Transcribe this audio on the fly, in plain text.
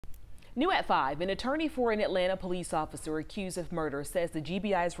New at 5, an attorney for an Atlanta police officer accused of murder says the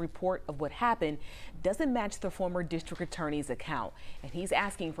GBI's report of what happened doesn't match the former district attorney's account, and he's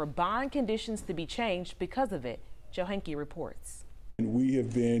asking for bond conditions to be changed because of it. Joe Henke reports. We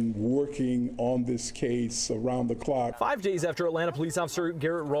have been working on this case around the clock. 5 days after Atlanta police officer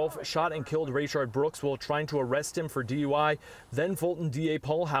Garrett Rolfe shot and killed Rayshard Brooks while trying to arrest him for DUI, then Fulton DA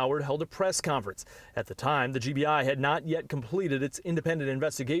Paul Howard held a press conference. At the time, the GBI had not yet completed its independent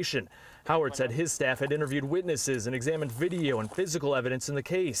investigation. Howard said his staff had interviewed witnesses and examined video and physical evidence in the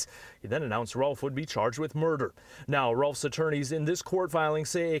case. He then announced Rolfe would be charged with murder. Now, Rolfe's attorneys in this court filing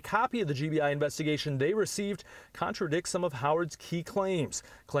say a copy of the GBI investigation they received contradicts some of Howard's key claims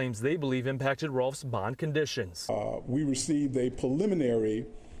they believe impacted Rolfe's bond conditions. We received a preliminary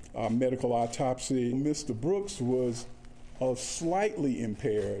medical autopsy. Mr. Brooks was slightly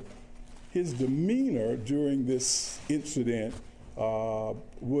impaired. His demeanor during this incident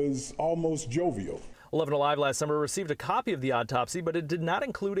was almost jovial. 11 Alive last summer received a copy of the autopsy, but it did not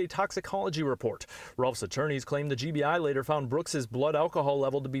include a toxicology report. Rolfe's attorneys claim the GBI later found Brooks's blood alcohol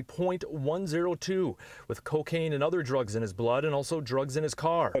level to be .102, with cocaine and other drugs in his blood and also drugs in his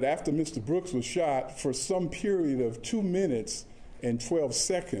car. But after Mr. Brooks was shot, for some period of 2 minutes and 12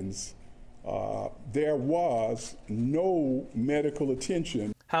 seconds, there was no medical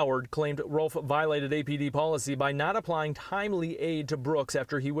attention. Howard claimed Rolfe violated APD policy by not applying timely aid to Brooks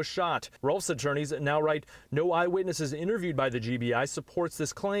after he was shot. Rolfe's attorneys now write, no eyewitnesses interviewed by the GBI supports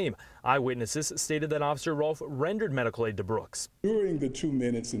this claim. Eyewitnesses stated that Officer Rolfe rendered medical aid to Brooks. During the 2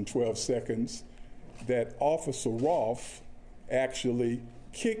 minutes and 12 seconds that Officer Rolfe actually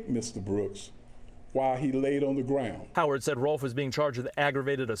kicked Mr. Brooks while he laid on the ground. Howard said Rolfe was being charged with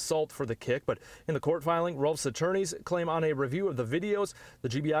aggravated assault for the kick, but in the court filing, Rolfe's attorneys claim on a review of the videos, the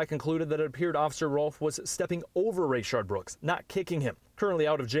GBI concluded that it appeared Officer Rolfe was stepping over Rayshard Brooks, not kicking him. Currently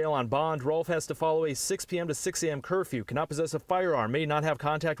out of jail on bond, Rolfe has to follow a 6 p.m. to 6 a.m. curfew, cannot possess a firearm, may not have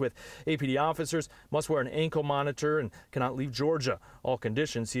contact with APD officers, must wear an ankle monitor, and cannot leave Georgia. All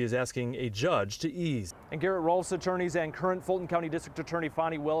conditions he is asking a judge to ease. And Garrett Rolfe's attorneys and current Fulton County District Attorney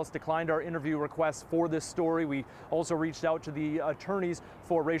Fonnie Willis declined our interview request for this story. We also reached out to the attorneys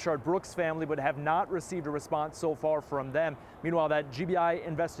for Rayshard Brooks' family, but have not received a response so far from them. Meanwhile, that GBI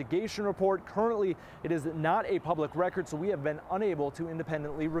investigation report, currently it is not a public record, so we have been unable to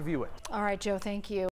independently review it. All right, Joe, thank you.